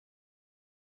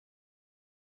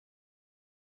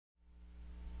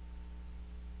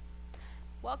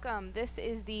welcome. This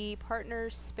is the partner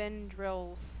spin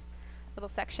drills little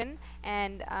section,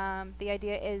 and the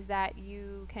idea is that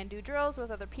you can do drills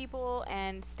with other people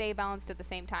and stay balanced at the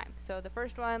same time. So the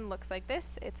first one looks like this.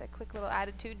 It's a quick little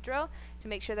attitude drill to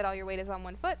make sure that all your weight is on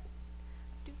one foot.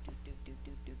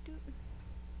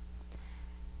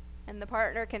 And the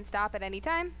partner can stop at any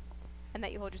time, and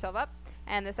that you hold yourself up.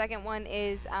 And the second one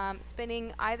is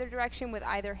spinning either direction with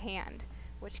either hand,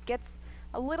 which gets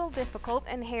a little difficult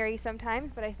and hairy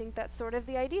sometimes, but I think that's sort of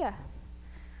the idea.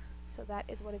 So that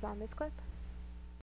is what is on this clip.